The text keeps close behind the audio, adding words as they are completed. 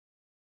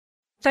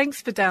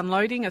Thanks for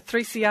downloading a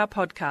 3CR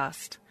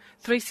podcast.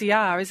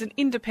 3CR is an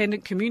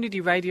independent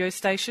community radio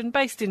station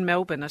based in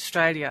Melbourne,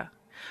 Australia.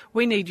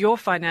 We need your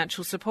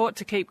financial support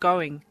to keep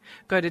going.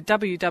 Go to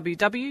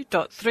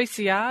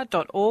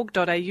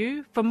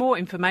www.3cr.org.au for more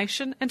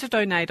information and to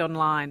donate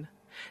online.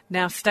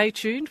 Now stay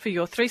tuned for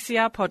your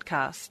 3CR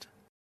podcast.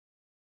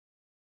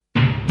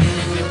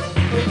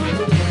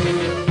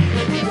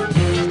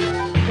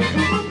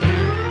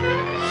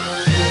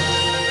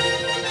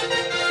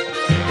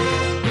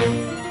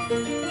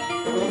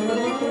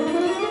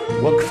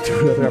 Welcome to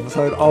another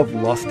episode of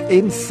Lost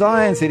in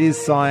Science. It is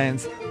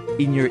science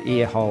in your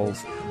ear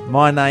holes.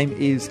 My name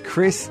is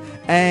Chris,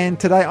 and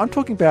today I'm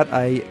talking about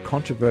a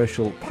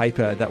controversial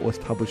paper that was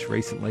published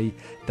recently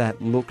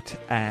that looked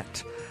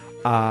at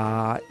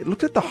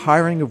the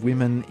hiring of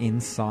women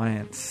in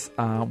science,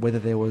 whether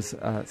there was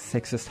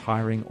sexist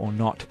hiring or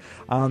not.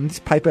 This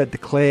paper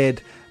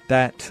declared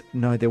that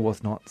no, there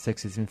was not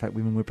sexism. In fact,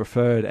 women were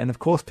preferred, and of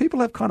course,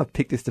 people have kind of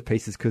picked this to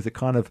pieces because it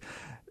kind of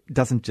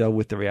doesn't gel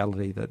with the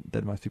reality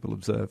that most people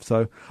observe.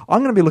 So I'm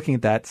going to be looking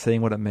at that,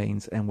 seeing what it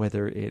means, and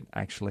whether it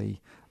actually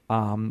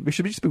we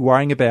should just be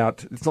worrying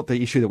about. It's not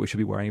the issue that we should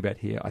be worrying about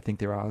here. I think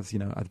there are,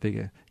 other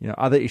bigger,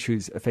 other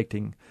issues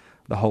affecting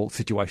the whole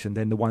situation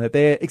than the one that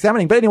they're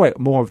examining. But anyway,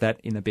 more of that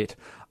in a bit.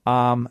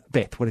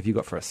 Beth, what have you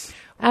got for us?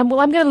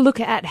 Well, I'm going to look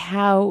at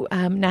how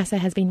NASA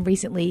has been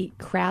recently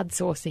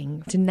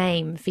crowdsourcing to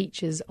name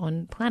features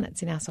on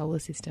planets in our solar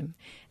system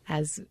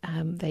as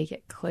they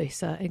get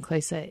closer and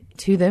closer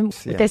to them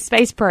with their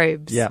space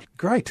probes. Yeah,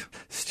 great.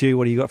 Stu,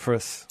 what do you got for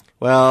us?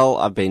 Well,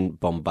 I've been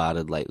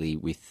bombarded lately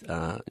with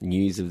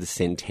news of the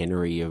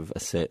centenary of a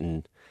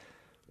certain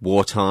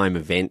wartime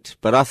event,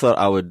 but I thought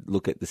I would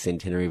look at the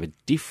centenary of a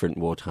different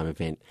wartime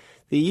event,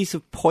 the use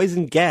of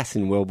poison gas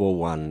in World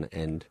War I,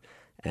 and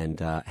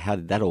how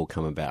did that all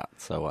come about?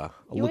 So I'll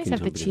you look always into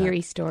have the a bit cheery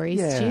of stories,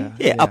 Yeah.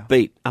 Stu. yeah,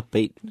 upbeat.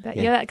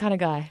 You're that kind of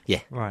guy.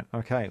 Yeah. Right,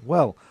 okay.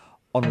 Well,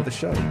 on with the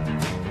show.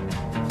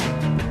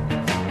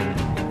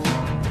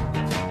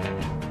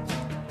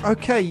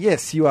 Okay,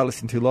 yes, you are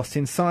listening to Lost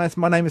in Science.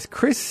 My name is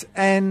Chris,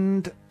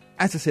 and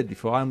as I said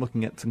before, I'm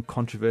looking at some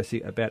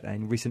controversy about a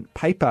recent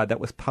paper that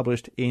was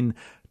published in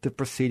the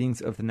Proceedings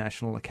of the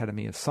National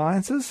Academy of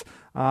Sciences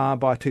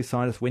by two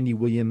scientists, Wendy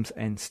Williams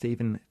and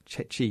Stephen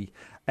Cecchi.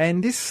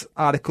 And this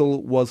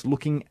article was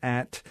looking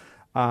at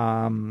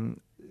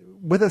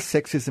whether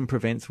sexism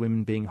prevents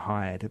women being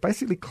hired. It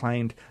basically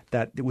claimed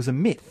that there was a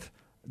myth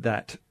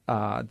that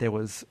there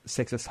was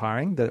sexist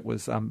hiring, that it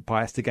was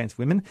biased against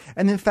women.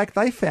 And in fact,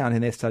 they found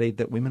in their study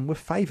that women were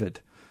favoured.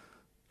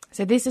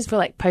 So this is for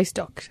like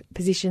postdoc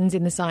positions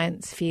in the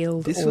science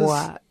field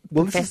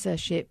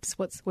professorships.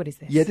 What is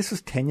this? Yeah, this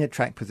was tenure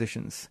track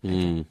positions.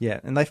 Mm. Yeah,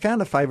 and they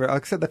found a favour.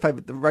 Like I said,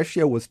 the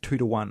ratio was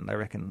 2-1, they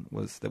reckon,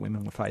 was that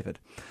women were favoured.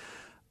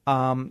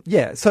 So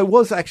it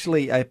was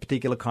actually a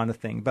particular kind of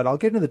thing, but I'll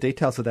get into the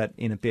details of that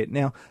in a bit.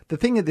 Now, the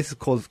thing that this has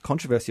caused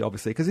controversy,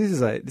 obviously, because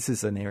this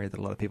is an area that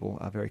a lot of people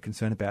are very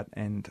concerned about,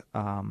 and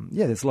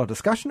there's a lot of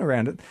discussion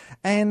around it,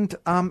 and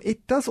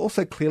it does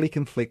also clearly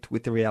conflict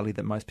with the reality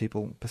that most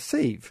people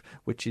perceive,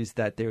 which is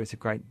that there is a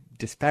great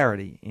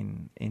disparity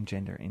in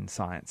gender in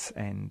science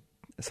and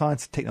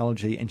science,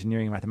 technology,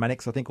 engineering, and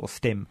mathematics, I think, or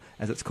STEM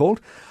as it's called.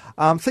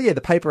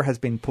 The paper has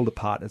been pulled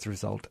apart as a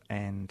result,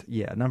 and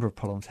a number of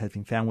problems have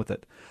been found with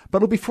it.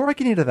 But before I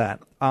get into that,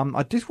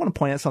 I just want to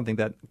point out something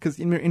that, because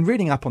in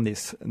reading up on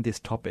this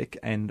topic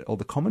and all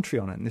the commentary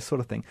on it and this sort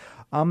of thing,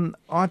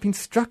 I've been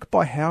struck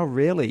by how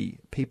rarely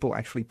people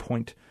actually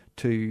point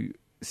to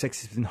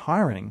sexism in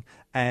hiring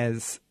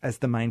as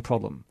the main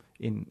problem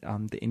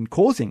in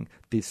causing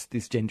this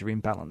gender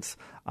imbalance.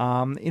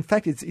 In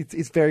fact,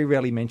 it's very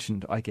rarely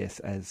mentioned, I guess,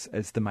 as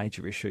the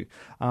major issue.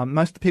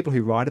 Most of the people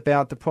who write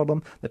about the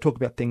problem, they talk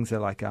about things that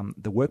like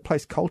the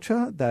workplace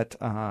culture that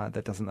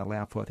doesn't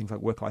allow for things like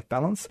work-life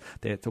balance.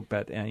 They talk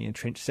about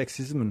entrenched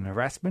sexism and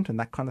harassment and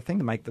that kind of thing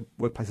to make the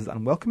workplaces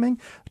unwelcoming.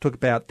 They talk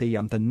about the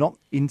not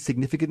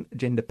insignificant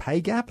gender pay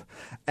gap,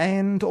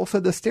 and also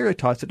the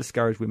stereotypes that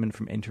discourage women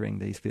from entering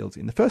these fields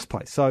in the first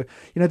place. So,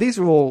 these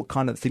are all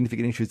kind of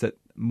significant issues that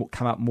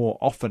come up more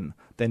often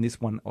than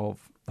this one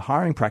of the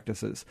hiring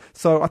practices.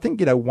 So I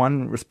think,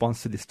 one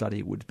response to this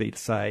study would be to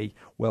say,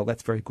 well,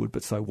 that's very good,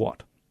 but so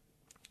what?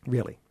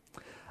 Really?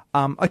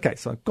 Okay,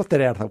 so I've got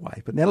that out of the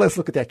way. But now let's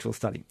look at the actual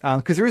study,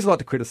 because there is a lot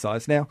to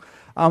criticise. Now,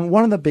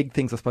 one of the big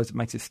things I suppose that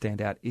makes this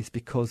stand out is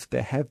because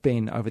there have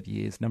been, over the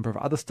years, a number of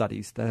other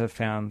studies that have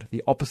found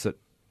the opposite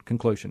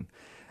conclusion.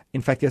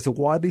 In fact, there's a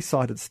widely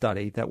cited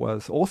study that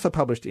was also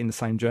published in the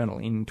same journal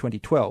in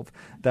 2012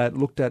 that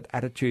looked at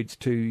attitudes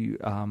to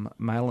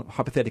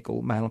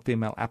hypothetical male and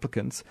female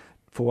applicants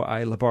for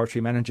a laboratory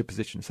manager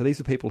position. So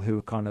these are people who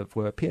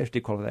were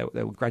PhD qualified.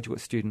 They were graduate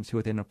students who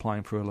were then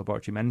applying for a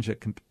laboratory manager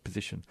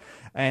position,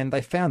 and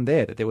they found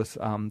there that there was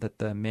that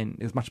the men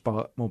is much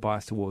more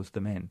biased towards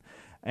the men,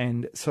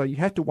 and so you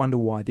have to wonder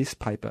why this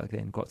paper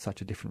then got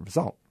such a different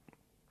result.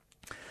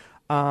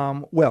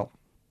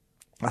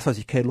 I suppose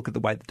you can look at the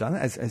way they've done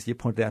it. As you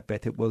pointed out,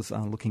 Beth, it was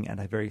looking at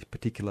a very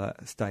particular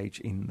stage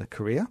in the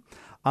career.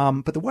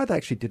 But the way they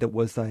actually did it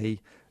was they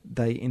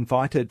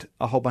invited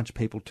a whole bunch of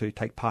people to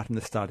take part in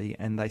the study,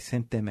 and they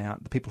sent them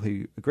out, the people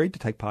who agreed to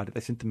take part, they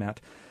sent them out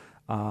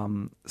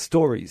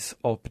stories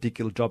of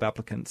particular job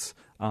applicants,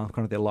 kind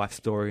of their life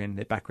story and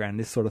their background,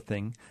 this sort of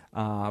thing,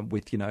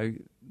 with,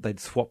 they'd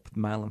swap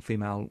male and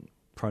female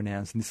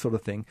pronouns and this sort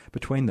of thing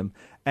between them,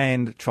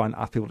 and try and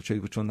ask people to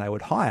choose which one they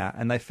would hire.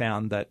 And they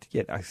found that,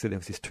 like I said, there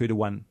was this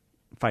 2-to-1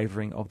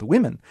 favouring of the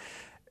women.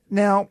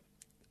 Now,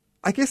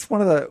 I guess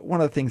one of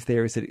the things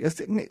there is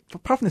that,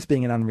 apart from this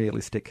being an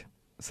unrealistic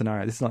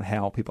scenario, this is not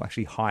how people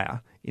actually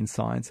hire in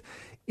science.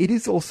 It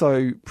is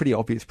also pretty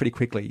obvious pretty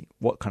quickly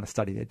what kind of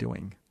study they're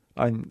doing.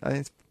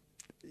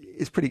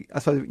 It's pretty. I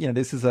suppose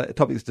this is a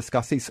topic that's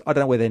discussed. I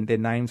don't know whether their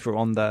names were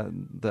on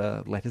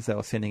the letters they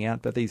were sending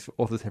out, but these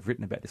authors have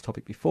written about this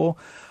topic before.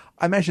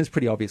 I imagine it's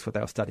pretty obvious what they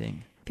were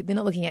studying. But they're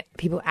not looking at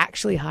people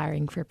actually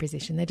hiring for a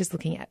position. They're just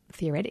looking at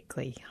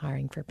theoretically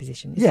hiring for a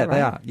position. They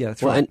are. Yeah,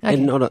 that's right.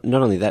 And not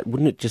only that,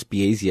 wouldn't it just be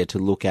easier to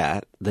look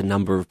at the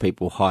number of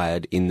people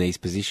hired in these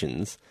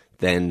positions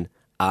than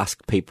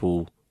ask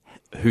people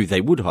who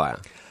they would hire?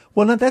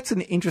 Well, no, that's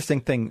an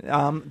interesting thing.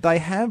 They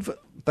have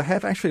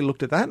actually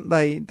looked at that.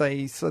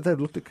 They've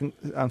looked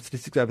at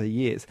statistics over the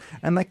years,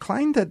 and they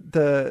claim that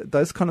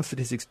those kind of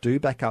statistics do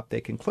back up their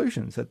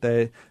conclusions. That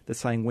they're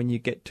saying when you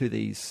get to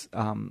these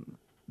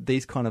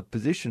kind of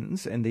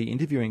positions and the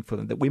interviewing for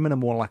them, that women are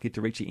more likely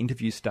to reach the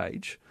interview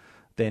stage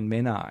than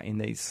men are in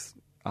these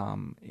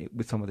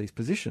with some of these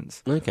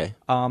positions. Okay.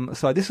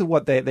 So this is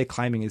what they're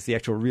claiming is the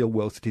actual real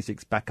world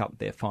statistics back up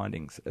their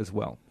findings as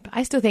well. But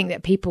I still think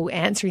that people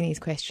answering these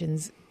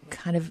questions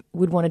kind of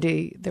would want to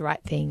do the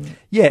right thing.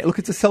 Yeah, look,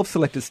 it's a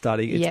self-selected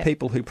study. It's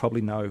people who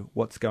probably know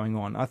what's going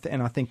on.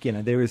 And I think,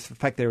 there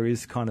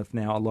is kind of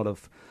now a lot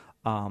of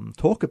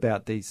talk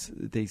about these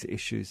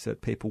issues,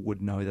 that people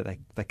would know that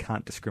they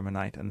can't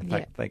discriminate, and the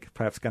fact they're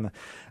perhaps going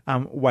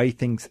to weigh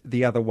things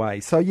the other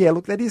way. So, yeah,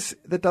 look,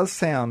 that does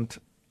sound,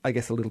 I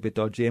guess, a little bit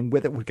dodgy, and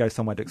whether it would go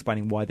some way to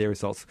explaining why their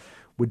results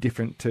were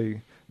different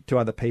to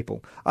other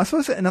people. I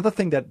suppose another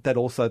thing that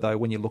also, though,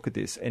 when you look at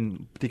this,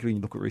 and particularly when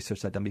you look at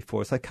research they've done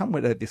before, is they come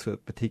with this with a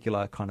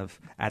particular kind of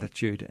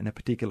attitude and a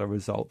particular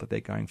result that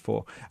they're going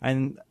for.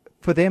 And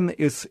for them,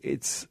 they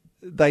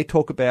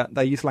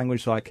use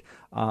language like,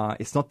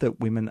 it's not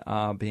that women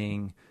are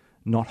being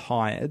not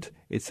hired,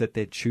 it's that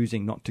they're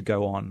choosing not to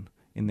go on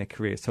in their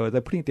career. So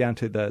they're putting it down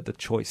to the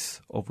choice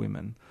of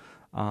women,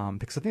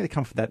 because I think they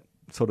come from that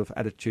sort of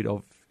attitude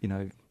of,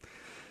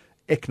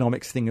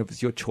 economics thing of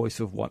it's your choice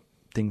of what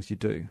things you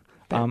do.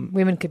 But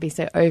women could be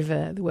so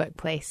over the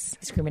workplace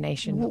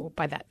discrimination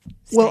by that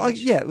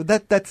stage.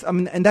 That's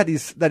and that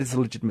is a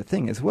legitimate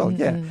thing as well.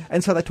 Mm-hmm. Yeah,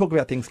 and so they talk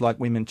about things like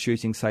women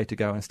choosing, say, to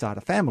go and start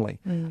a family,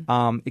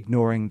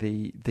 ignoring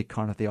the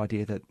kind of the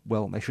idea that,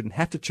 well, they shouldn't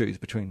have to choose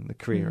between the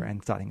career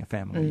and starting a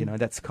family.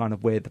 That's kind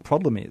of where the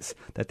problem is,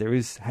 that there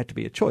had to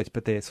be a choice,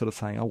 but they're sort of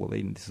saying, oh well,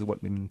 this is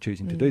what women are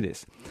choosing to do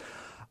this.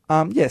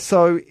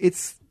 So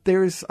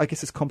I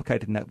guess it's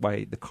complicated in that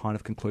way, the kind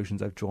of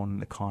conclusions they've drawn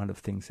and the kind of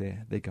things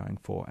they're going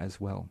for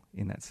as well,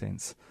 in that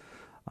sense.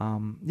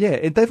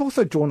 They've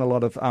also drawn a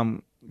lot of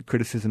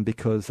criticism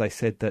because they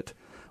said that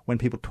when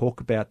people talk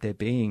about there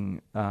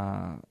being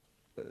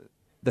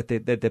that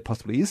there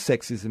possibly is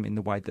sexism in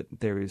the way that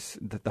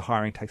that the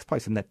hiring takes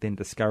place, and that then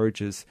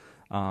discourages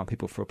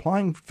people from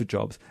applying for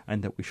jobs,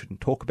 and that we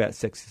shouldn't talk about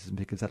sexism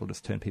because that'll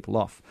just turn people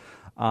off,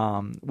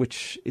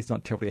 which is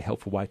not terribly a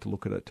helpful way to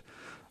look at it.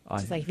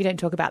 It's like if you don't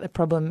talk about the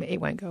problem,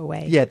 it won't go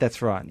away. Yeah, that's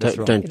right.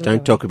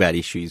 Don't talk about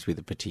issues with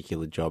a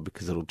particular job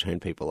because it'll turn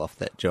people off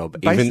that job,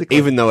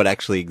 even though it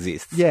actually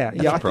exists. Yeah,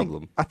 that's a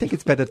problem. I think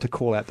it's better to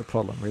call out the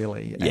problem,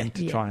 really, and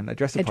to try and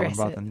address the problem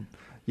rather than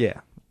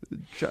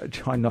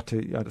try not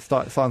to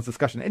start silence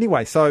discussion.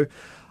 Anyway, so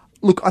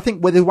look, I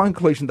think there's one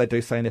conclusion they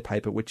do say in their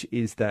paper, which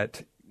is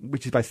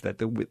basically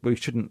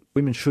that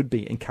women should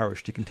be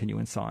encouraged to continue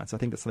in science. I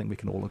think that's something we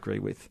can all agree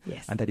with,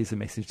 and that is a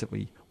message that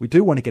we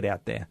do want to get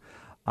out there.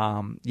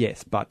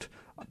 But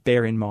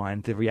bear in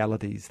mind the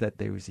realities that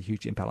there is a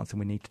huge imbalance,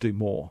 and we need to do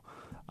more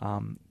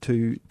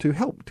to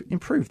help to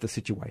improve the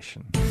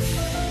situation.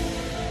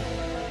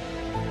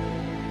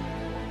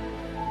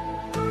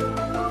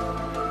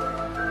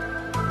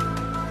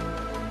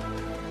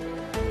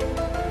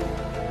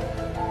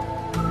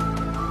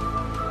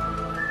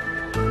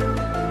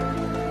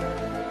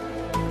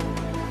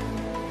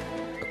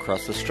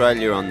 Across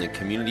Australia on the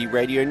Community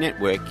Radio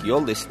Network,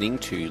 you're listening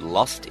to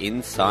Lost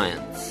in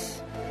Science.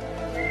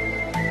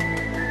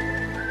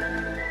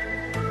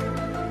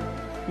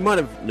 You might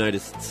have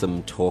noticed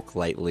some talk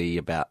lately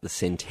about the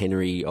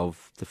centenary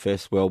of the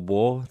First World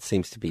War. It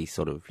seems to be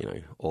sort of,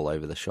 all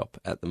over the shop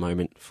at the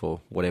moment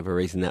for whatever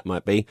reason that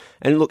might be.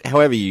 And look,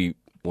 however you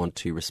want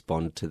to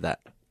respond to that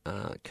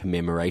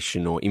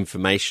commemoration or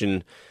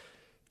information,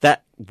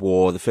 that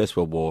war, the First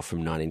World War from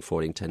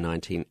 1914 to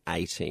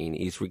 1918,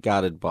 is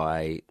regarded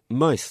by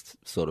most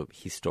sort of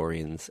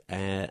historians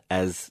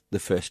as the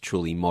first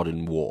truly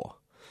modern war.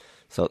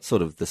 So it's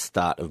sort of the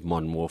start of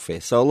modern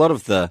warfare. So a lot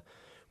of the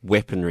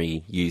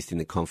weaponry used in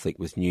the conflict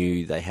was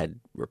new. They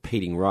had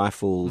repeating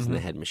rifles and they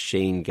had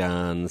machine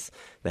guns.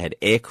 They had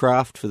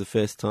aircraft for the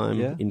first time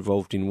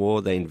involved in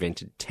war. They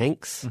invented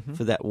tanks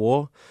for that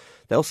war.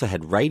 They also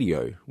had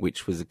radio,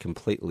 which was a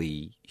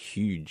completely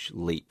huge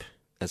leap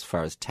as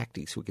far as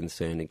tactics were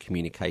concerned and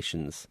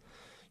communications,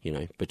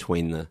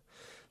 between the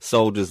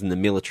soldiers and the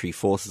military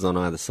forces on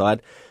either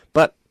side.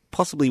 But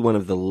possibly one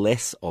of the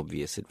less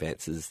obvious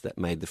advances that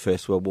made the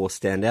First World War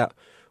stand out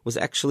was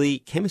actually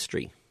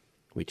chemistry,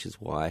 which is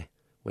why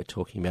we're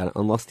talking about it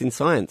on Lost in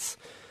Science.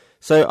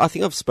 So I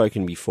think I've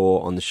spoken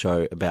before on the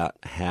show about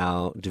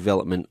how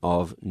development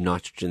of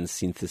nitrogen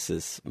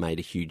synthesis made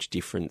a huge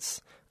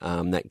difference.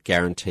 That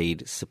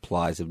guaranteed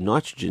supplies of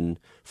nitrogen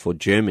for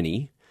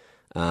Germany,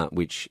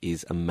 which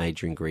is a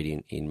major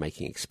ingredient in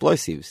making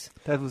explosives.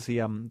 That was the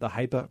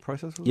Haber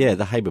process? Yeah,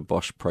 the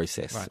Haber-Bosch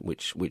process, right,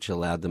 which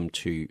allowed them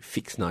to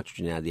fix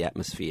nitrogen out of the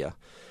atmosphere.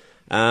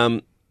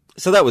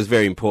 So that was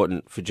very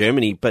important for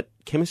Germany, but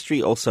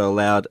chemistry also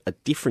allowed a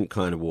different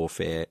kind of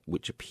warfare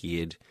which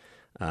appeared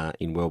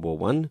in World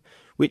War I,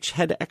 which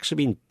had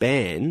actually been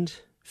banned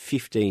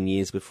 15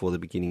 years before the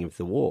beginning of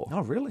the war. Oh,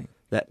 really?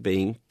 That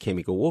being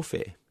chemical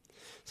warfare.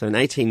 So in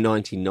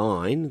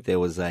 1899, there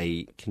was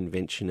a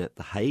convention at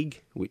The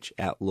Hague which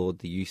outlawed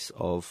the use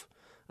of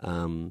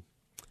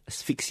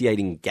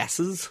asphyxiating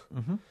gases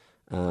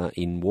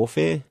in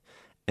warfare,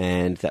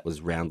 and that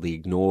was roundly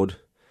ignored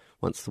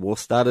once the war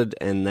started,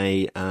 and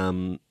they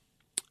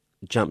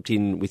jumped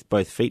in with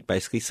both feet,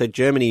 basically. So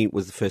Germany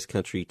was the first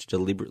country to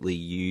deliberately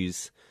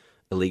use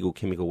illegal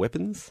chemical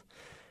weapons.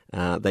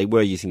 They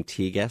were using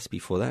tear gas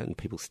before that, and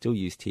people still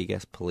use tear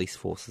gas. Police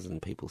forces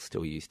and people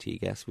still use tear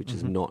gas, which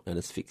is not an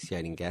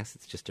asphyxiating gas.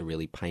 It's just a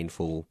really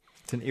painful...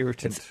 It's an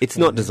irritant. It's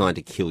not designed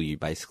to kill you,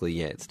 basically.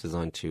 Yeah, it's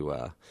designed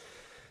to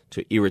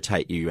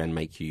irritate you and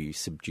make you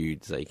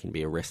subdued so you can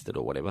be arrested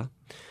or whatever.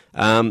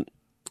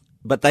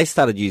 But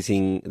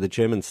the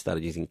Germans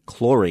started using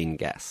chlorine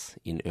gas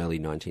in early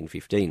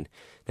 1915.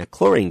 Now,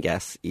 chlorine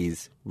gas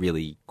is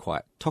really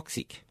quite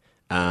toxic.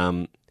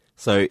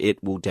 So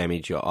it will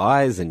damage your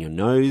eyes and your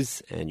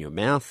nose and your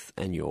mouth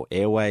and your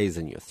airways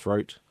and your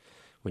throat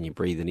when you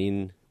breathe it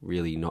in.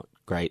 Really not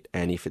great.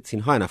 And if it's in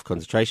high enough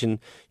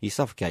concentration, you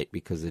suffocate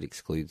because it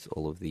excludes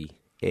all of the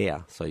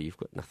air. So you've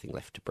got nothing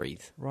left to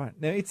breathe. Right.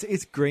 Now,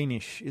 it's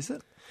greenish, is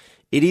it?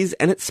 It is,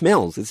 and it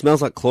smells. It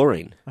smells like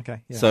chlorine.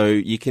 Okay. Yeah. So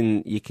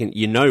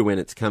you know when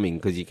it's coming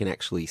because you can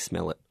actually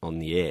smell it on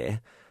the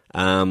air.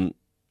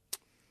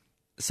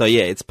 So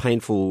yeah, it's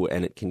painful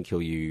and it can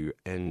kill you.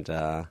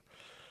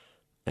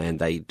 And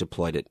they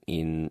deployed it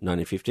in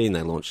 1915.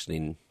 They launched it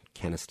in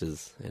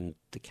canisters, and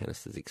the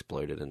canisters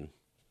exploded and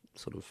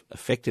sort of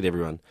affected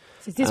everyone.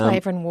 So is this why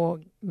everyone wore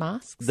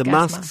masks? The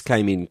masks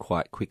came in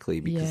quite quickly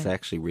because they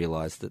actually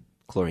realised that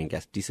chlorine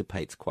gas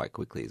dissipates quite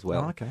quickly as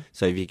well. Oh, okay.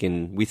 So if you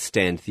can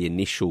withstand the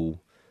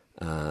initial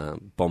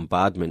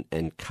bombardment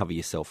and cover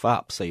yourself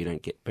up so you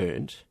don't get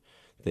burnt,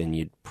 then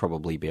you'd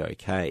probably be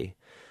okay.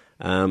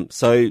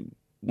 So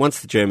once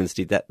the Germans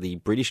did that, the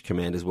British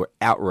commanders were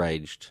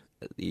outraged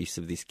at the use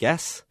of this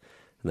gas,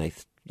 and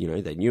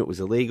they knew it was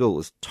illegal, it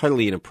was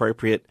totally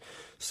inappropriate,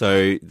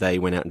 so they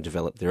went out and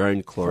developed their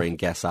own chlorine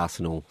gas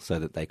arsenal so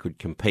that they could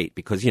compete,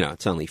 because,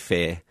 it's only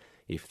fair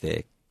if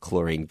they're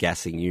chlorine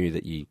gassing you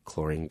that you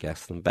chlorine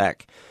gas them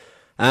back.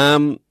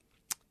 So,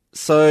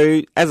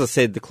 as I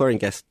said, the chlorine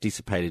gas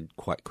dissipated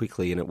quite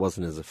quickly, and it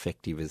wasn't as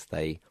effective as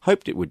they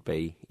hoped it would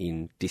be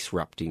in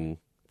disrupting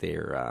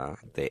their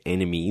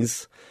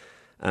enemies.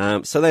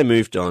 So they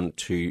moved on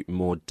to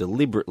more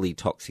deliberately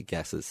toxic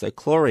gases. So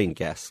chlorine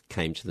gas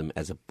came to them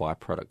as a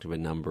byproduct of a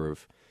number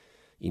of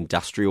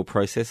industrial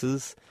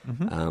processes.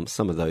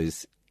 Some of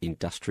those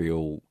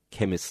industrial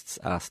chemists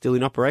are still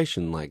in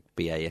operation, like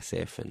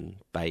BASF and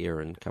Bayer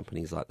and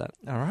companies like that.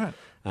 All right.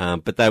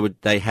 But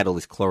they had all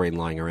this chlorine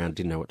lying around,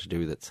 didn't know what to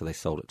do with it, so they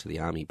sold it to the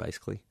army,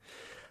 basically.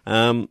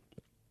 So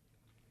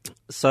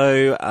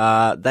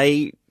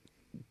they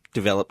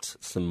developed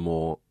some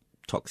more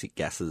toxic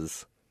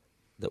gases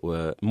that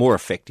were more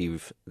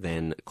effective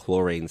than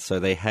chlorine. So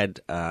they had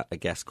a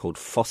gas called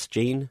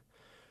phosgene,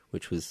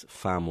 which was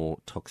far more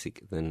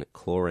toxic than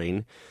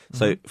chlorine.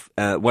 So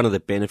one of the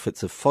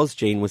benefits of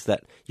phosgene was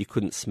that you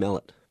couldn't smell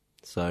it.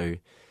 So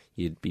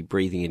you'd be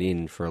breathing it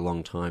in for a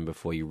long time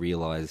before you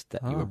realised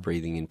that you were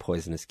breathing in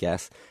poisonous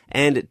gas.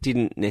 And it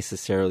didn't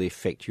necessarily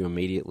affect you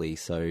immediately.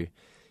 So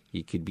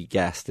you could be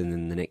gassed and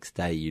then the next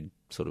day you'd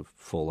sort of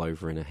fall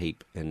over in a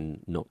heap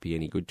and not be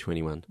any good to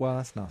anyone. Well,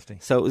 that's nasty.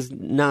 So it was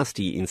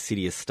nasty,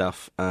 insidious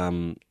stuff.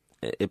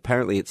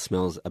 Apparently it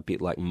smells a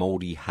bit like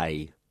mouldy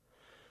hay.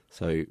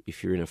 So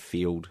if you're in a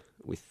field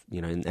with,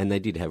 and they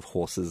did have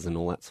horses and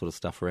all that sort of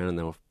stuff around and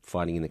they were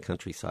fighting in the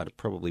countryside, it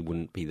probably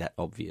wouldn't be that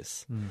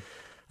obvious.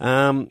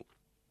 And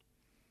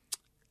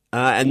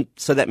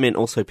so that meant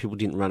also people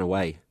didn't run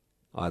away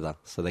either.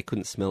 So they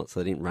couldn't smell it, so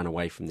they didn't run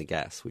away from the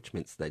gas, which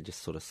meant they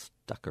just sort of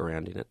stuck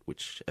around in it,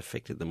 which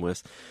affected them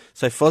worse.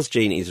 So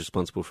phosgene is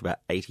responsible for about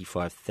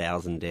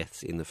 85,000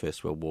 deaths in the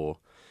First World War.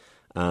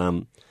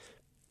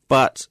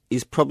 but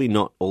is probably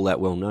not all that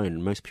well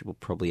known. Most people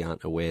probably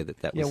aren't aware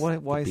that was why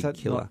the is big that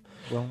killer. not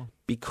well known?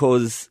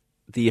 Because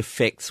the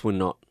effects were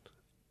not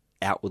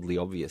outwardly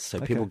obvious, so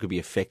people Okay. could be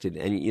affected,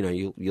 and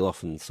you'll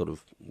often sort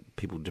of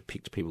people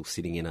depict people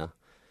sitting in a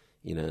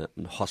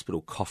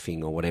hospital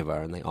coughing or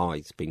whatever, and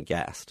he's been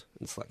gassed.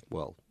 It's like,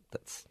 well,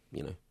 that's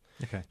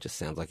Okay. just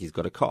sounds like he's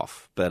got a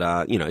cough, but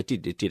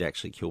it did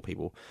actually kill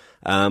people.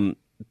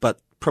 But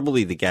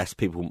probably the gas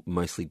people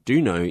mostly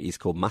do know is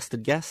called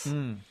mustard gas.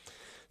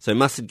 So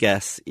mustard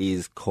gas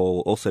is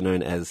also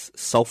known as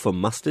sulfur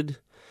mustard.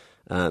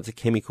 It's a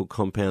chemical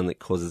compound that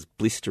causes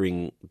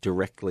blistering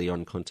directly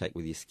on contact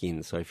with your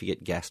skin. So if you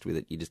get gassed with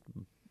it, you just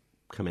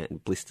come out in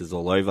blisters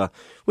all over,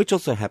 which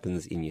also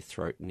happens in your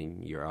throat and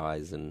in your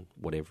eyes and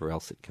whatever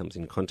else it comes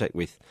in contact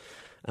with,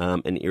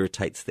 and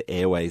irritates the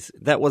airways.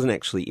 That wasn't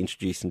actually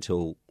introduced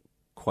until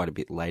quite a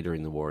bit later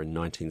in the war, in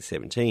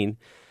 1917,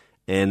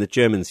 and the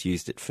Germans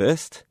used it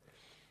first.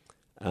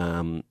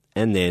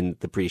 And then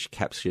the British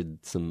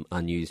captured some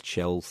unused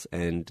shells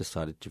and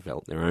decided to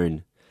develop their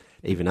own,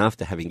 even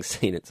after having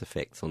seen its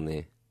effects on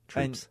their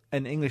troops.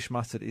 And English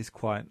mustard is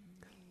quite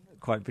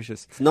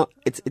vicious.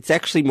 It's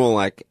actually more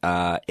like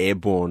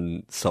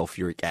airborne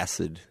sulfuric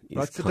acid.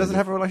 Right, so does it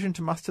have a relation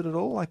to mustard at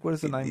all? Like, where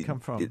does the name come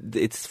from?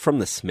 It's from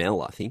the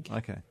smell, I think.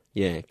 Okay.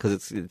 Yeah,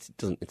 because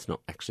it's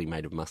not actually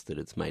made of mustard.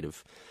 It's made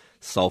of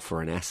sulfur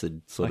and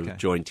acid sort of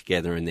joined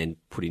together and then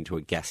put into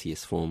a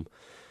gaseous form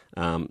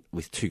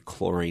with 2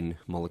 chlorine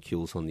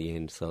molecules on the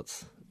end. So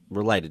it's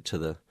related to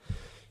the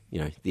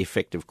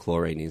effect of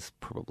chlorine is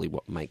probably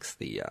what makes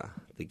the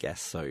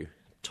gas so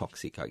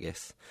toxic, I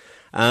guess.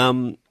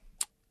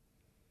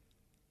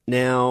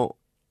 Now,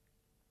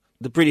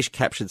 the British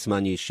captured some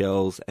unused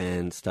shells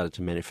and started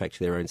to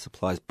manufacture their own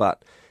supplies,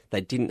 but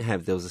there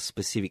was a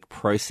specific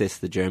process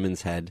the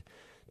Germans had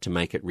to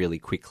make it really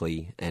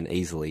quickly and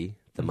easily,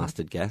 the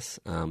mustard gas.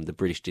 The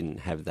British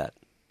didn't have that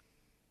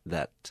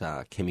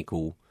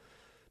chemical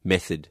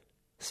method,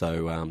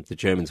 so the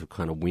Germans were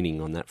kind of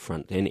winning on that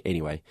front.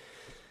 Anyway,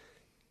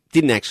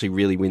 didn't actually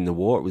really win the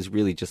war. It was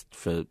really just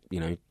for,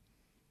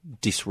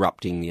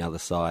 disrupting the other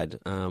side.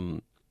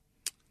 So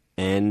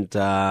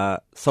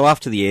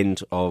after the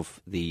end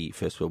of the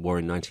First World War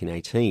in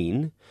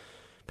 1918,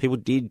 people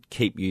did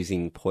keep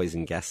using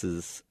poison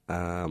gases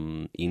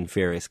in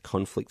various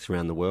conflicts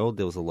around the world.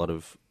 There was a lot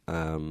of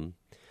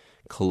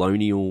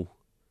colonial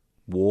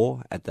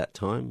war at that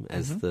time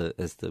as the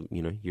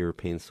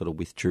Europeans sort of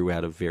withdrew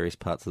out of various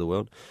parts of the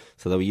world.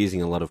 So they were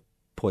using a lot of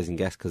poison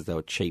gas because they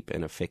were cheap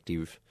and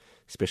effective,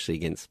 especially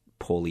against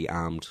poorly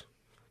armed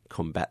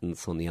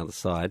combatants on the other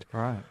side.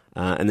 Right.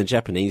 And the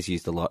Japanese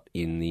used a lot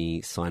in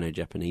the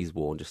Sino-Japanese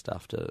War just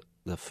after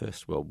the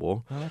First World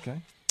War. Oh,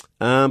 okay.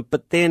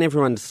 But then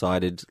everyone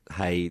decided,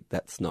 hey,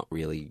 that's not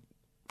really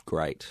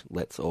great.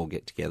 Let's all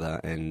get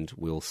together and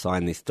we'll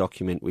sign this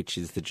document, which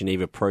is the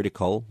Geneva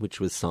Protocol,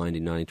 which was signed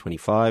in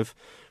 1925,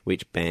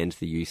 which banned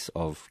the use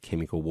of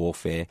chemical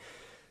warfare.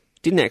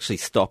 Didn't actually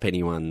stop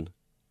anyone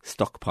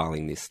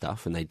stockpiling this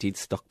stuff, and they did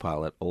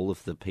stockpile it. All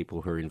of the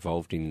people who were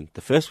involved in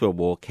the First World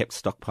War kept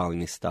stockpiling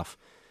this stuff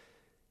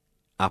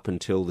up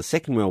until the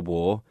Second World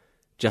War,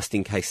 just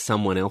in case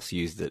someone else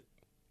used it.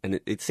 And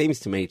it seems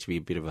to me to be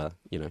a bit of a,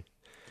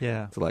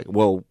 Yeah. it's like,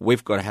 well,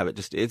 we've got to have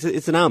it.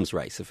 It's an arms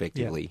race,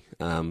 effectively.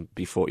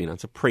 Before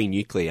it's a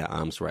pre-nuclear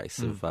arms race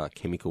of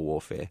chemical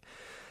warfare.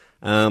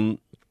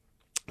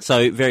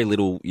 So very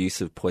little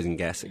use of poison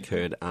gas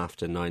occurred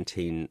after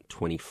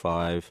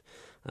 1925.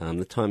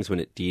 The times when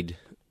it did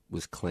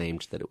was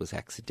claimed that it was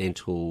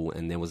accidental,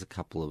 and there was a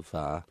couple of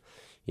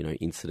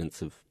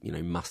incidents of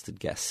mustard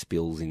gas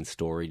spills in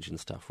storage and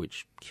stuff,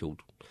 which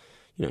killed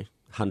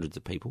hundreds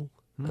of people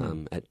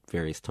at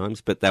various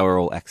times. But they were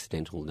all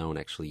accidental. No one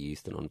actually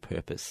used it on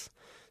purpose,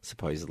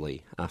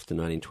 supposedly, after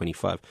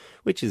 1925,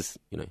 which is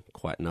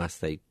quite nice.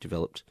 They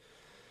developed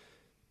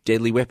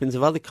deadly weapons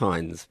of other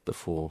kinds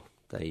before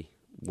they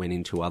went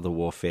into other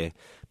warfare.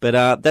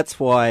 But that's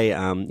why,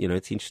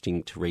 it's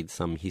interesting to read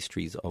some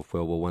histories of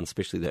World War I,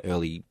 especially the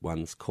early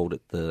ones called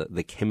it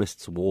the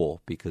Chemists' War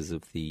because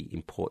of the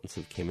importance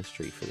of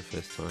chemistry for the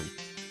first time.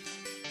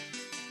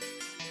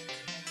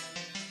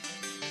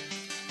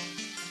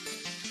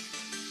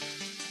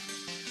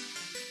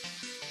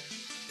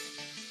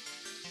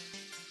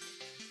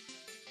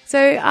 So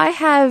I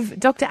have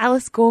Dr.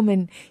 Alice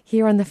Gorman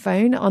here on the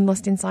phone on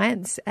Lost in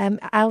Science.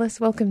 Alice,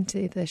 welcome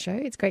to the show.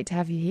 It's great to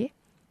have you here.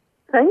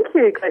 Thank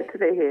you. Great to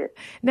be here.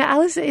 Now,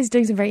 Alice is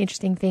doing some very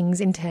interesting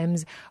things in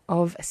terms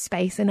of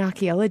space and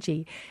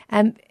archaeology.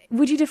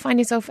 Would you define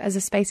yourself as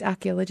a space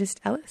archaeologist,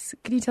 Alice?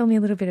 Could you tell me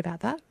a little bit about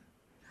that?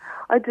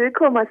 I do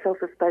call myself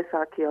a space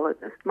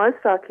archaeologist.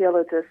 Most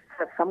archaeologists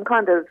have some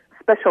kind of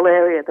special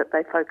area that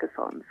they focus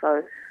on.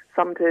 So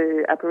some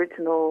do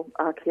Aboriginal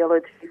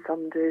archaeology,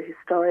 some do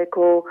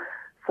historical,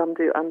 some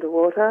do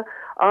underwater.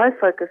 I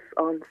focus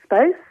on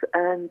space,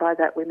 and by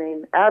that we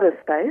mean outer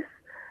space.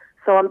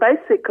 So I'm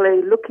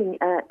basically looking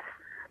at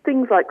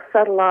things like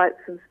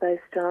satellites and space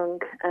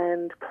junk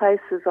and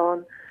places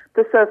on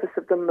the surface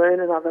of the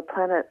moon and other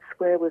planets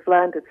where we've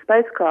landed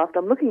spacecraft.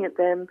 I'm looking at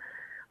them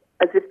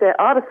as if they're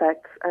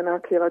artefacts and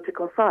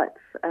archaeological sites,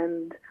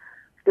 and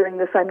doing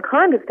the same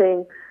kind of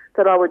thing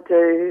that I would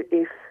do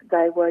if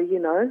they were,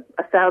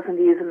 1,000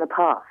 years in the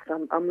past.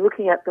 I'm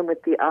looking at them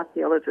with the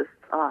archaeologist's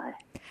eye.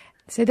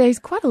 So there's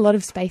quite a lot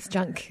of space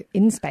junk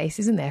in space,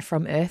 isn't there,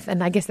 from Earth?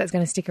 And I guess that's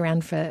going to stick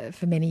around for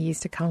many years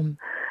to come.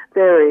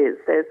 There is.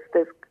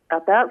 There's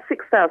about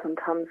 6,000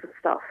 tonnes of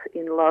stuff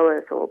in low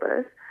Earth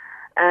orbit,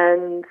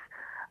 and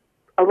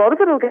a lot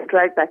of it will get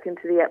dragged back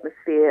into the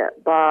atmosphere,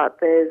 but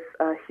there's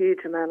a huge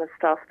amount of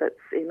stuff that's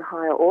in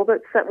higher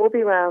orbits that will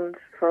be around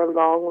for a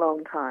long,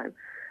 long time.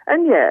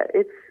 And yeah,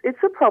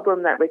 it's a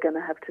problem that we're going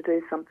to have to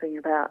do something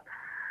about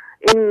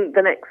in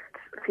the next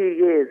few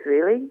years,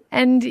 really.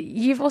 And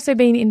you've also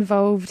been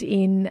involved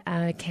in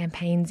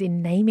campaigns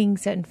in naming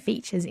certain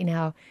features in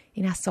our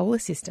solar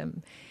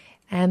system.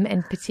 And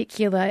in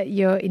particular,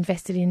 you're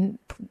invested in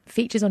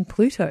features on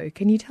Pluto.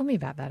 Can you tell me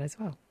about that as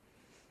well?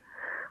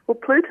 Well,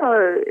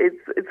 Pluto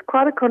is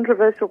quite a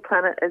controversial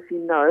planet, as you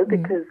know,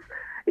 because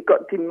it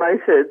got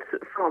demoted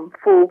from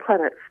full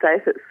planet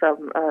status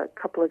a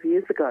couple of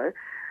years ago.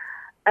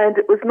 And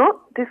it was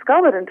not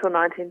discovered until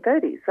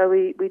 1930, so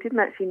we didn't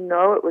actually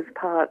know it was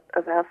part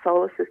of our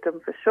solar system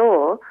for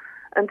sure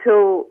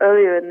until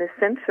earlier in this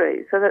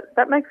century. So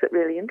that makes it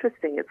really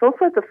interesting. It's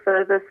also the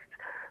furthest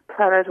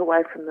planet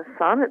away from the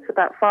Sun. It's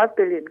about 5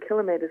 billion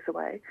kilometres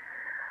away.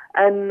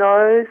 And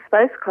no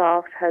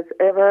spacecraft has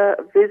ever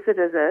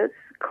visited it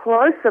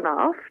close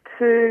enough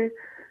to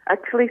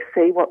actually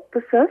see what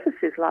the surface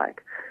is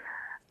like.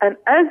 And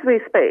as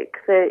we speak,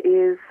 there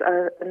is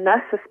a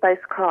NASA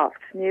spacecraft,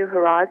 New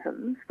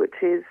Horizons, which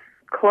is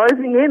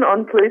closing in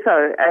on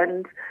Pluto.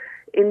 And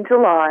in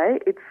July,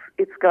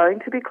 it's going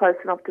to be close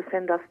enough to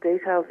send us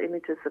detailed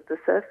images of the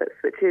surface,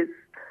 which is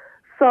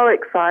so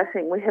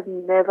exciting. We have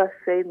never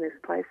seen this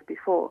place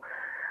before.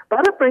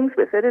 But it brings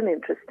with it an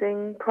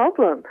interesting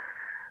problem.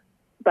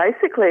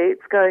 Basically,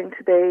 it's going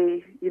to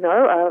be,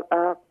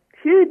 a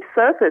huge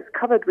surface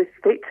covered with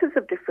features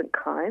of different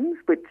kinds,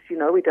 which,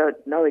 we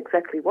don't know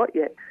exactly what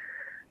yet.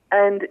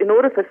 And in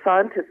order for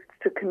scientists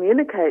to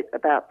communicate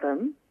about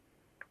them,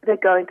 they're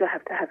going to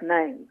have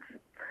names.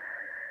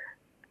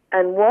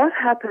 And what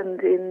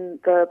happened in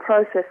the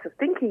process of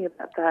thinking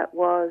about that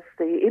was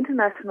the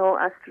International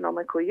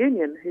Astronomical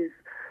Union, who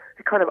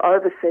kind of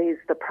oversees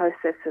the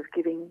process of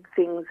giving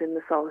things in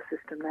the solar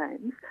system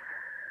names,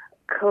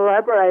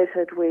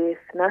 collaborated with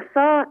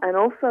NASA and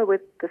also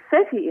with the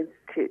SETI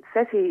Institute.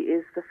 SETI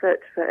is the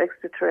Search for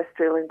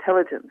Extraterrestrial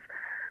Intelligence,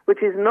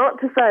 which is not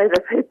to say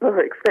that people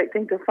are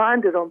expecting to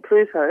find it on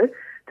Pluto,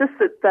 just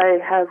that they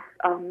have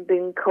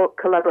been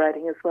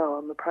collaborating as well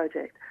on the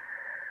project.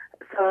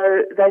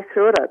 So they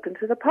threw it open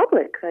to the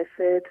public. They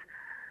said,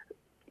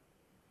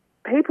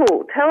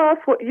 people, tell us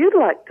what you'd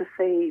like to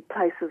see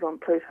places on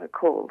Pluto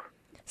called.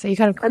 So you're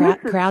kind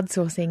of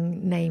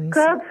crowdsourcing names.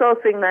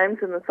 Crowdsourcing names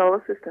in the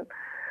solar system,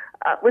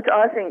 which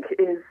I think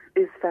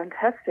is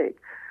fantastic.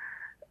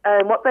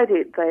 And what they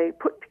did, they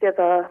put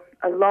together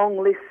a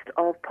long list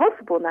of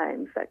possible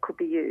names that could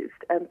be used.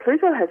 And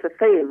Pluto has a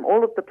theme.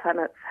 All of the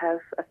planets have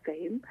a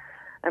theme.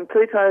 And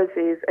Pluto's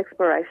is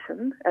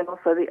exploration and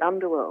also the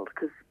underworld,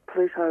 because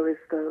Pluto is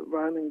the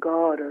Roman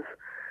god of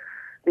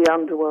the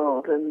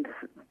underworld and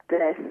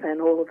death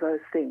and all of those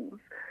things.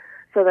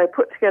 So they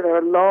put together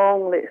a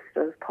long list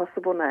of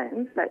possible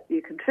names that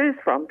you can choose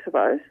from to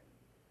vote.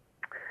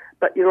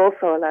 But you're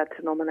also allowed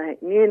to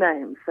nominate new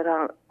names that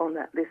aren't on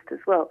that list as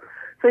well.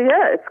 So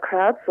yeah, it's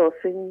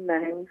crowdsourcing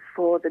names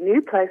for the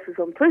new places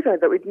on Pluto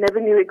that we never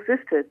knew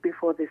existed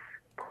before this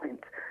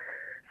point.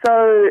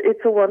 So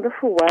it's a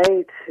wonderful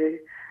way to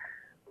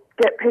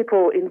get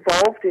people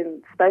involved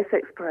in space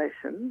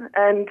exploration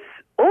and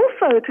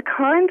also to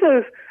kind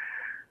of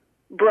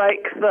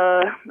break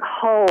the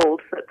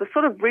hold that the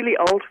sort of really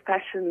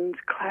old-fashioned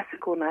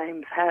classical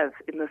names have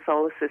in the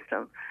solar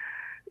system.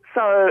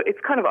 So it's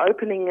kind of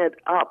opening it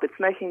up. It's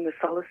making the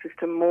solar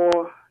system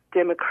more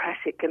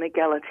democratic and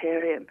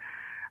egalitarian,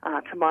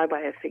 to my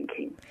way of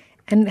thinking.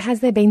 And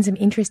has there been some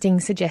interesting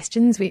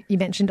suggestions? You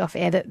mentioned off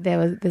air that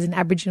there's an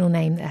Aboriginal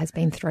name that has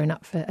been thrown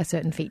up for a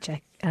certain feature.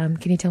 Can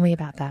you tell me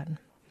about that?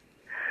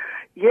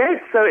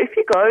 Yes, so if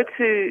you go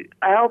to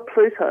Our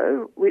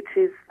Pluto, which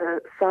is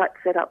the site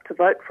set up to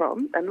vote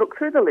from, and look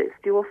through the list,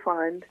 you will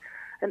find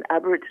an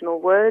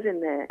Aboriginal word in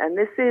there. And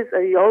this is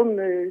a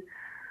Yolngu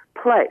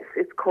place.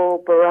 It's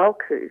called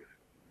Baralku.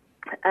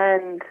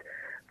 And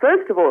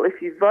first of all,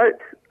 if you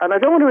vote, and I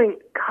don't want to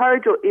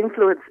encourage or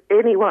influence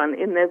anyone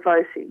in their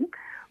voting,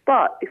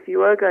 but if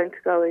you are going to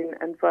go in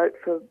and vote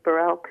for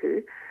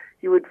Baralku,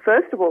 you would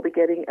first of all be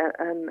getting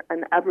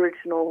an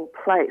Aboriginal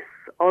place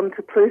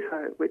onto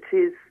Pluto, which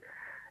is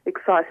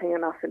exciting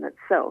enough in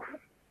itself.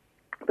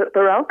 But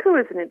Baralku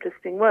is an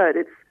interesting word.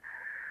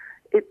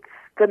 It's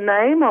the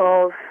name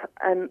of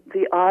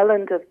the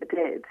island of the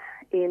dead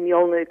in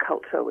Yolngu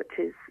culture, which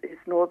is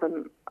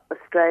northern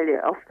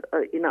Australia,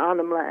 in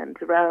Arnhem Land,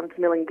 around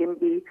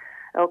Milingimbi,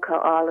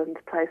 Elcho Island,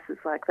 places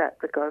like that,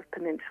 the Gove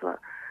Peninsula.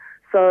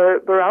 So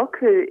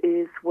Baralku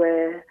is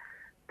where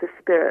the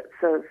spirits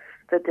of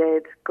the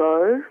dead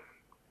go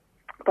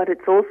but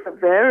it's also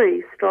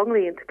very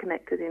strongly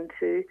interconnected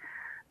into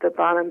the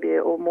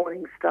Barnambeer or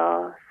Morning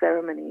Star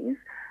ceremonies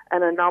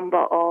and a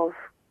number of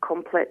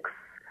complex,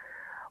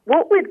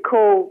 what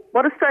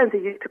Australians are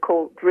used to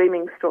call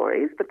dreaming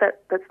stories, but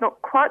that's not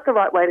quite the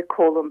right way to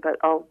call them, but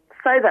I'll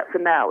say that for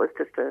now as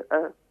just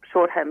a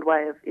shorthand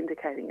way of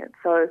indicating it.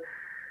 So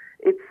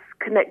it's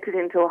connected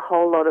into a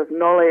whole lot of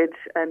knowledge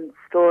and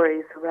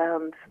stories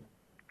around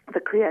the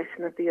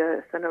creation of the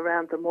earth and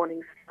around the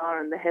morning star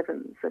and the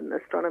heavens and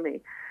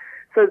astronomy.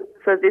 So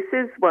this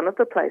is one of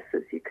the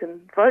places you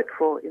can vote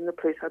for in the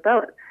Pluto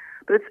ballot.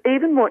 But it's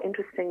even more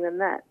interesting than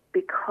that,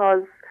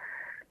 because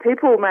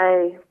people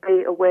may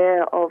be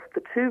aware of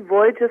the two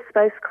Voyager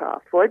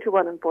spacecraft, Voyager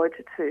 1 and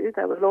Voyager 2.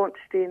 They were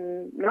launched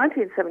in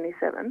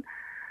 1977,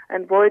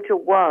 and Voyager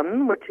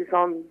 1, which is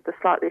on the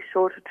slightly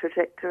shorter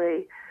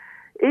trajectory,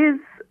 is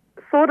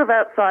sort of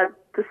outside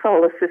the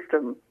solar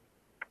system,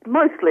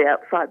 mostly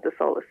outside the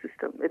solar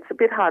system. It's a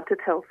bit hard to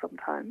tell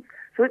sometimes.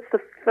 So it's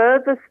the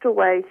furthest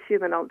away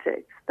human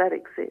object that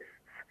exists.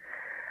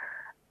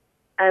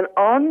 And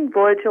on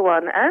Voyager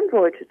 1 and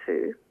Voyager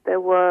 2, there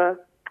were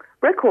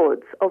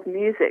records of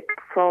music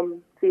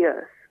from the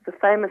Earth, the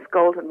famous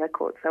golden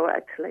records. They were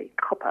actually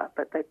copper,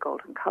 but they're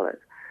golden coloured.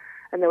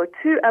 And there were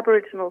two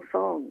Aboriginal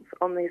songs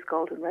on these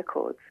golden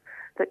records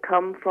that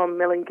come from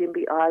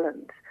Milingimbi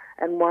Island.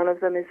 And one of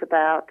them is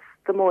about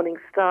the morning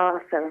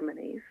star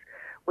ceremonies,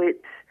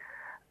 which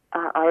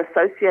are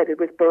associated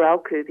with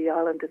Baralku, the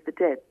island of the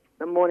dead.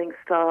 The morning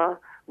star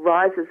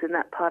rises in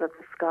that part of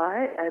the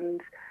sky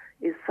and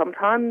is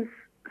sometimes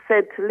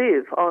said to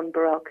live on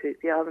Baralku,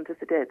 the island of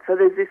the dead. So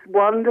there's this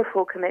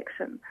wonderful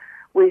connection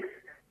with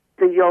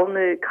the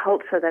Yolngu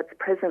culture that's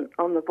present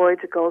on the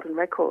Voyager Golden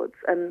Records.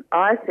 And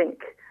I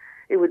think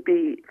it would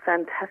be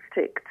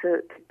fantastic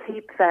to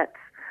keep that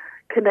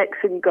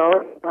connection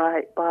going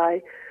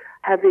by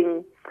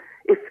having,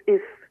 if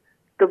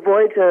the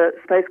Voyager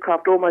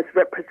spacecraft almost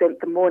represent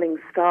the morning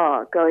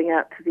star going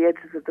out to the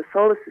edges of the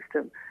solar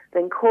system,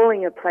 then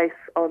calling a place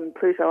on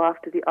Pluto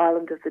after the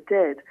island of the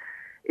dead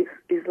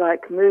is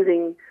like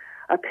moving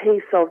a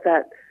piece of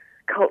that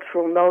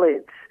cultural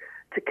knowledge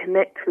to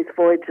connect with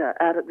Voyager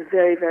out at the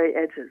very, very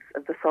edges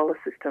of the solar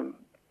system.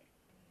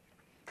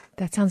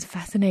 That sounds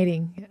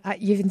fascinating.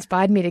 You've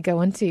inspired me to go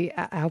onto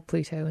our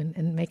Pluto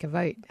and make a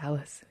vote,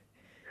 Alice.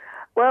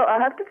 Well, I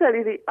have to tell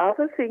you, the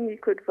other thing you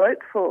could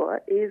vote for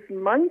is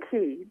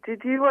Monkey.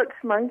 Did you watch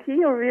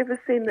Monkey, or have you ever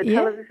seen the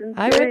television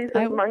series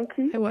of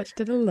Monkey? I watched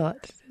it a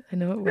lot. I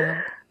know it well.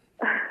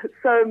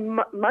 So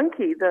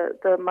Monkey,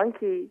 the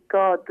monkey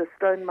god, the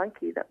stone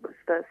monkey that was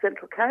the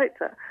central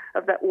character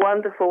of that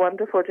wonderful,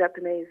 wonderful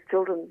Japanese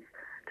children's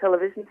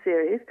television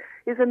series,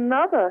 is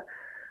another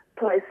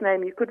place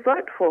name you could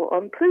vote for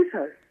on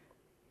Pluto,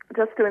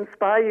 just to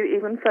inspire you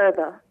even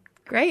further.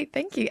 Great,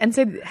 thank you. And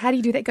so how do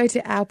you do that? Go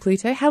to Our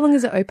Pluto. How long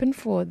is it open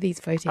for these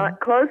voting? It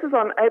closes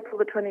on April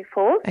the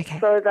 24th, okay.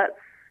 So that's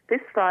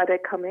this Friday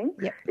coming.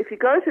 Yep. If you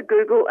go to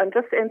Google and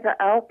just enter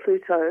Our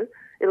Pluto,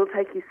 it'll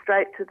take you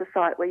straight to the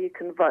site where you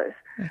can vote.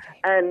 Okay.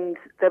 And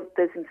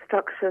there's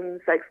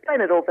instructions. They explain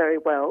it all very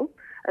well.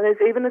 And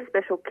there's even a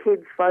special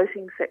kids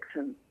voting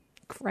section.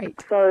 Great.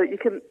 So you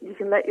can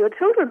let your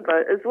children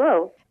vote as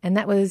well. And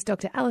that was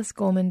Dr. Alice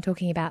Gorman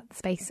talking about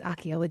space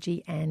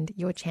archaeology and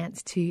your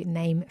chance to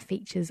name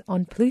features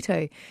on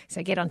Pluto.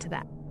 So get onto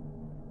that.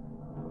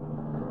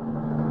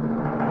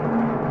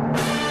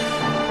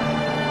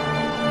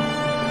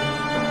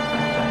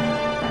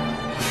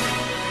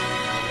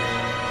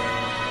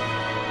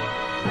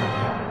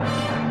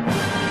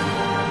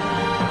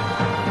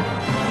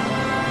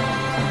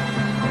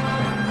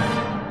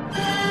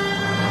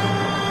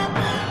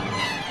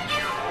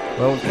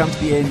 Well, we've come to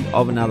the end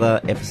of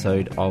another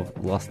episode of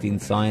Lost in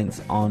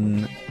Science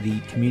on the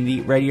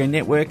Community Radio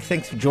Network.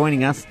 Thanks for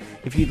joining us.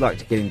 If you'd like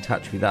to get in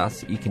touch with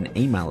us, you can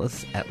email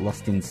us at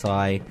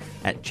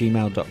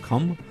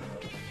lostinsci@gmail.com,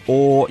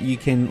 or you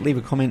can leave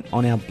a comment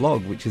on our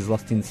blog, which is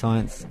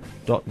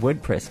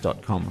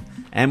lostinscience.wordpress.com.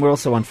 And we're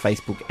also on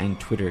Facebook and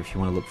Twitter if you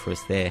want to look for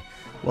us there.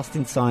 Lost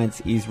in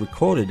Science is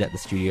recorded at the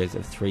studios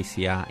of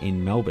 3CR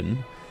in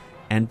Melbourne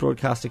and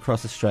broadcast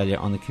across Australia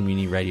on the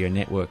Community Radio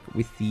Network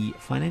with the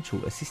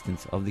financial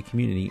assistance of the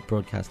Community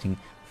Broadcasting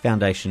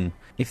Foundation.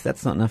 If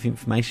that's not enough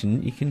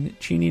information, you can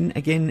tune in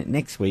again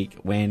next week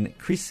when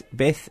Chris,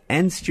 Beth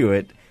and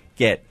Stuart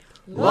get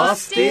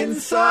Lost in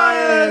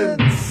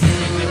Science!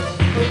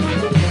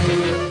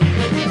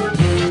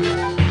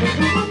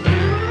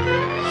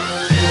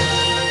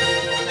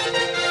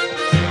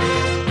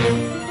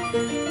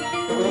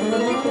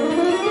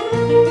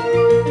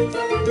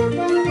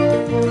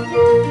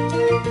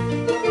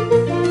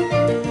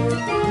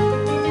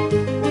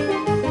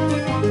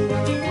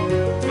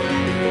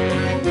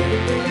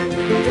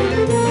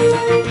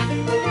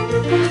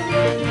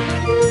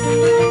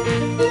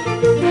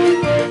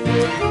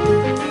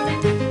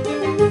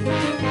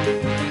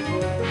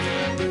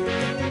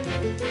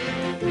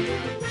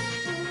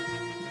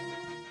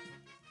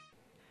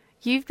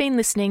 You've been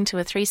listening to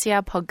a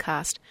 3CR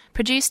podcast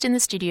produced in the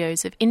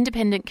studios of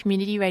independent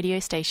community radio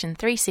station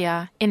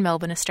 3CR in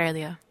Melbourne,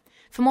 Australia.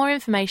 For more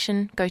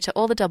information, go to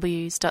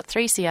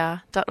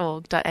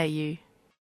allthews.3cr.org.au.